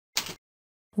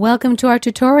Welcome to our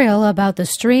tutorial about the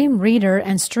StreamReader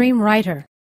and StreamWriter.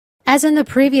 As in the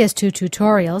previous two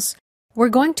tutorials, we're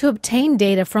going to obtain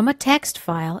data from a text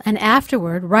file and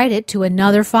afterward write it to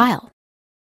another file.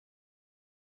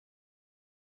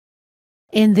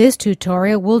 In this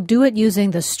tutorial, we'll do it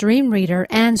using the StreamReader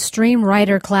and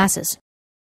StreamWriter classes.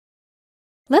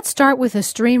 Let's start with the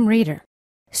StreamReader.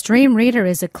 StreamReader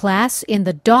is a class in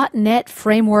the .NET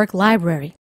framework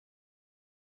library.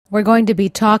 We're going to be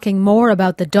talking more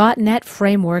about the .NET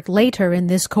framework later in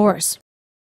this course.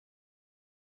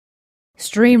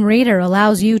 StreamReader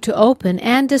allows you to open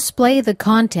and display the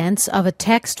contents of a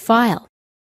text file.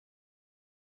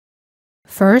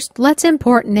 First, let's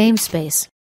import namespace.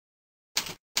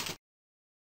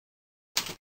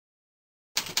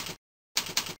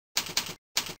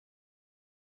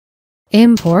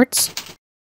 Imports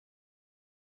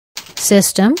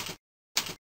System.io.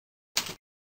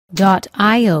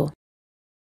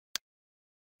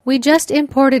 We just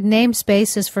imported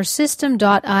namespaces for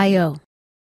System.io.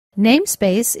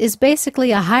 Namespace is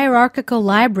basically a hierarchical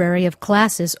library of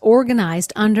classes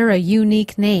organized under a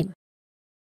unique name.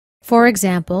 For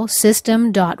example,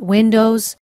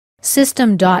 System.Windows,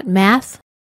 System.Math,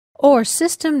 or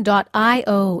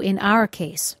System.io in our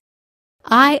case.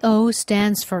 I/O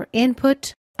stands for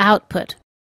Input, Output.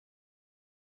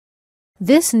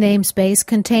 This namespace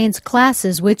contains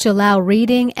classes which allow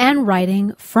reading and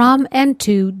writing from and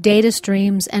to data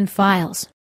streams and files.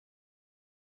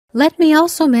 Let me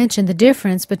also mention the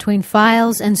difference between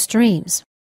files and streams.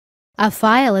 A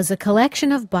file is a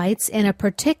collection of bytes in a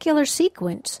particular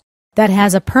sequence that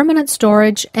has a permanent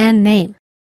storage and name.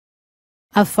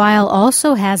 A file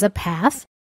also has a path,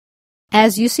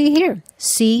 as you see here,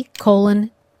 c:\test.txt.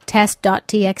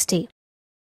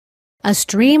 A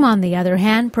stream, on the other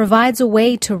hand, provides a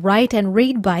way to write and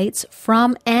read bytes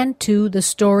from and to the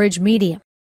storage medium.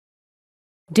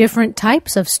 Different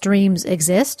types of streams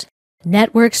exist: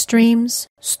 network streams,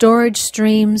 storage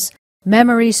streams,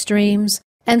 memory streams,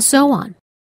 and so on.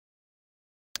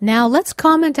 Now let's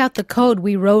comment out the code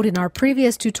we wrote in our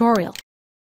previous tutorial.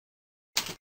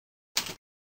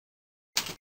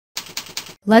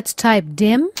 Let's type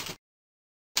dim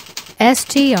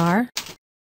str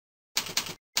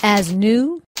as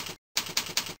new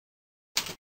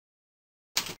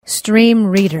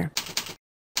StreamReader.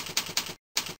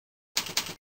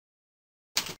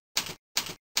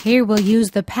 Here we'll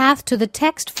use the path to the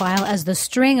text file as the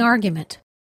string argument.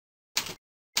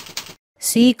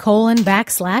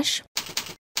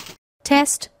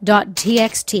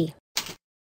 c:\test.txt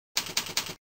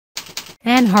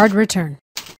and hard return.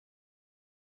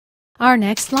 Our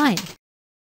next line,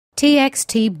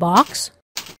 txtbox.text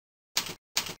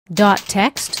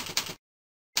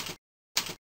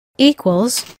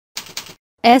equals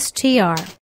str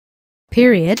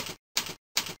period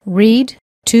read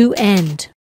to end.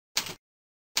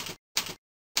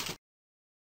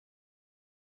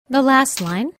 The last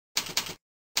line,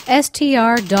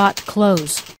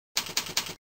 str.close.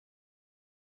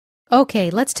 Okay,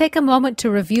 let's take a moment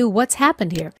to review what's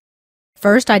happened here.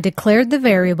 First, I declared the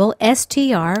variable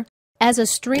str as a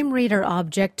StreamReader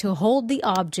object to hold the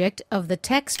object of the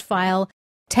text file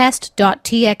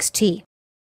test.txt.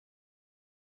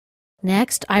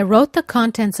 Next, I wrote the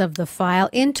contents of the file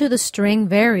into the string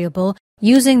variable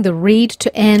using the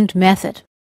read-to-end method.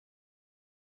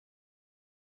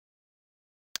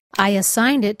 I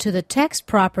assigned it to the text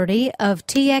property of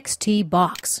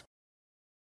txtbox.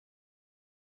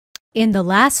 In the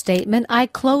last statement, I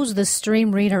closed the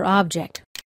StreamReader object.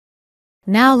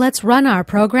 Now let's run our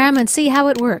program and see how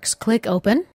it works. Click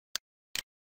Open.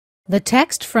 The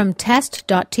text from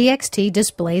test.txt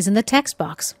displays in the text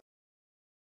box.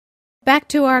 Back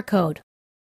to our code.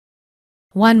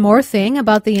 One more thing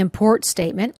about the import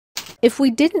statement. If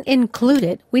we didn't include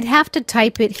it, we'd have to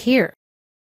type it here.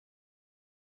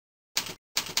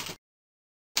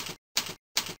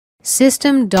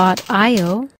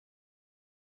 System.io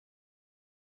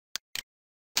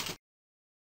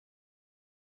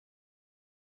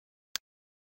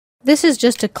This is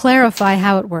just to clarify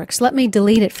how it works. Let me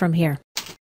delete it from here.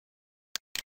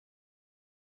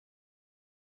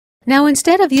 Now,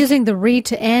 instead of using the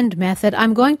read-to-end method,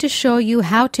 I'm going to show you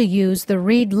how to use the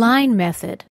readLine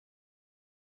method.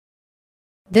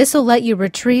 This will let you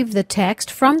retrieve the text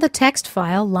from the text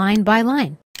file line by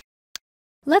line.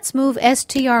 Let's move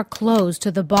strclose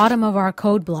to the bottom of our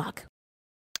code block.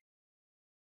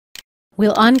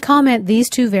 We'll uncomment these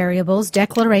two variables,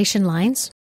 declaration lines,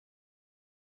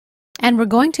 and we're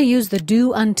going to use the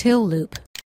do-until loop.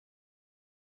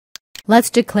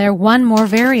 Let's declare one more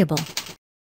variable.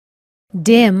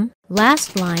 Dim,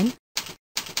 last line,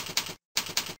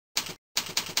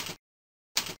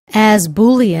 as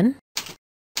Boolean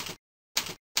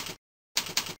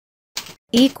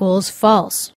equals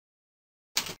false.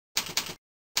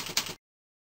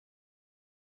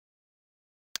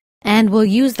 And we'll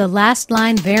use the last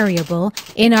line variable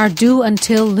in our do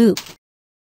until loop.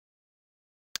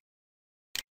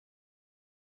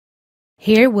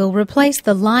 Here we'll replace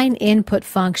the line input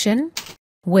function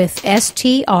with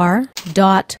str.readLine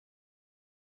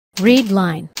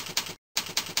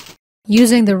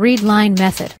using the readLine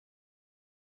method.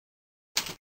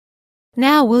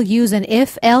 Now we'll use an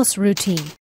if-else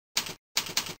routine.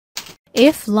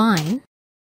 If line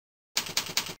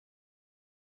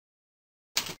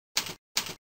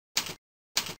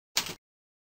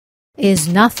is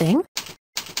nothing,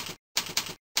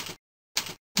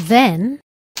 then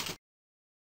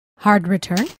hard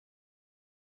return,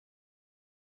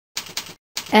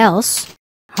 else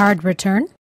hard return,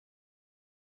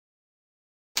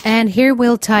 and here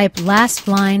we'll type last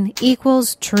line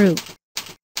equals true.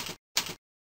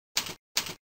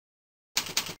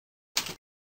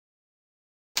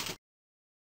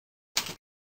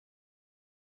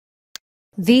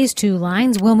 These two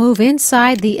lines will move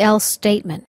inside the else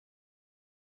statement.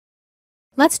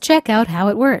 Let's check out how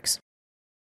it works.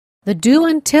 The do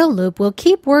until loop will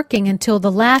keep working until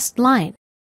the last line.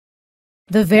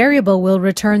 The variable will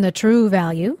return the true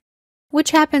value,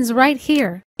 which happens right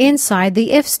here inside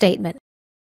the if statement.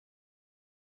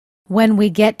 When we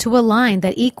get to a line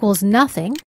that equals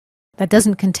nothing, that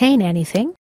doesn't contain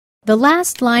anything, the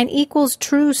last line equals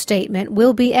true statement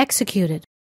will be executed.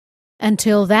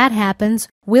 Until that happens,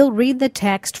 we'll read the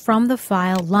text from the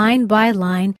file line by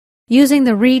line using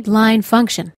the readLine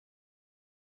function.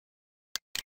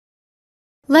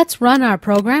 Let's run our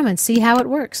program and see how it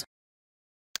works.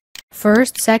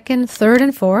 First, second, third,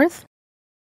 and fourth.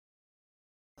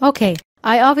 Okay,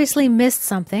 I obviously missed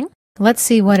something. Let's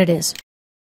see what it is.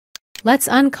 Let's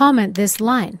uncomment this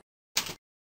line.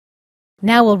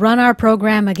 Now we'll run our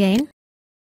program again.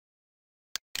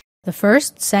 The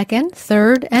first, second,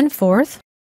 third, and fourth.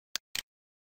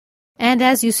 And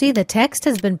as you see, the text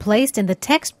has been placed in the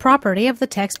text property of the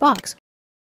text box.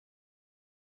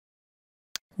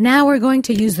 Now we're going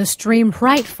to use the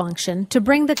StreamWrite function to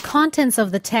bring the contents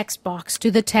of the text box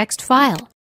to the text file.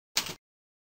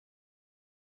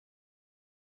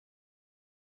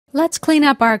 Let's clean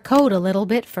up our code a little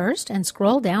bit first and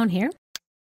scroll down here.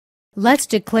 Let's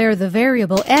declare the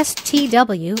variable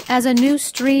stw as a new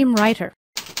StreamWriter.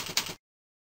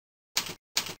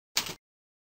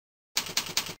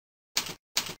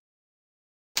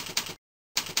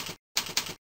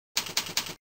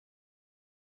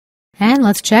 And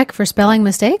let's check for spelling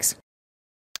mistakes.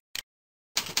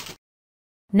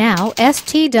 Now,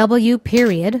 stw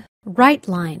period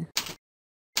WriteLine.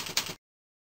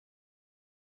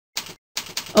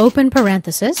 Open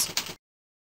parenthesis.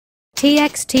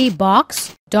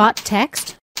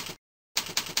 txtbox.text.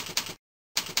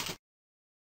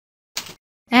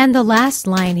 And the last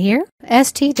line here,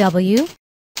 stw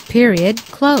period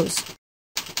close.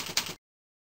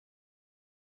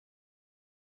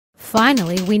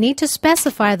 Finally, we need to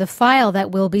specify the file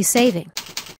that we'll be saving.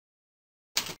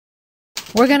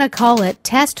 We're going to call it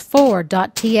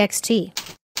test4.txt.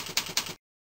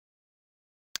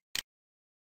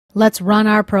 Let's run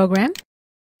our program.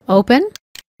 Open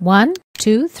 1,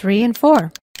 2, 3, and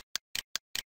 4.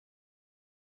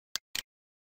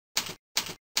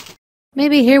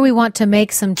 Maybe here we want to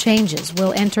make some changes.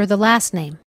 We'll enter the last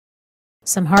name,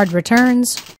 some hard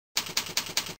returns,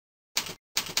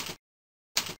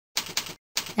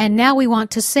 and now we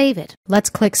want to save it. Let's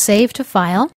click Save to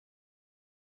File.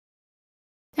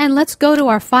 And let's go to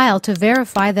our file to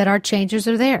verify that our changes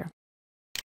are there.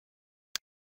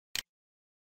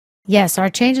 Yes, our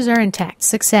changes are intact.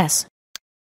 Success.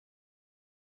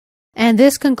 And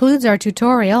this concludes our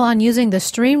tutorial on using the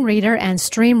StreamReader and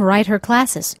StreamWriter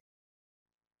classes.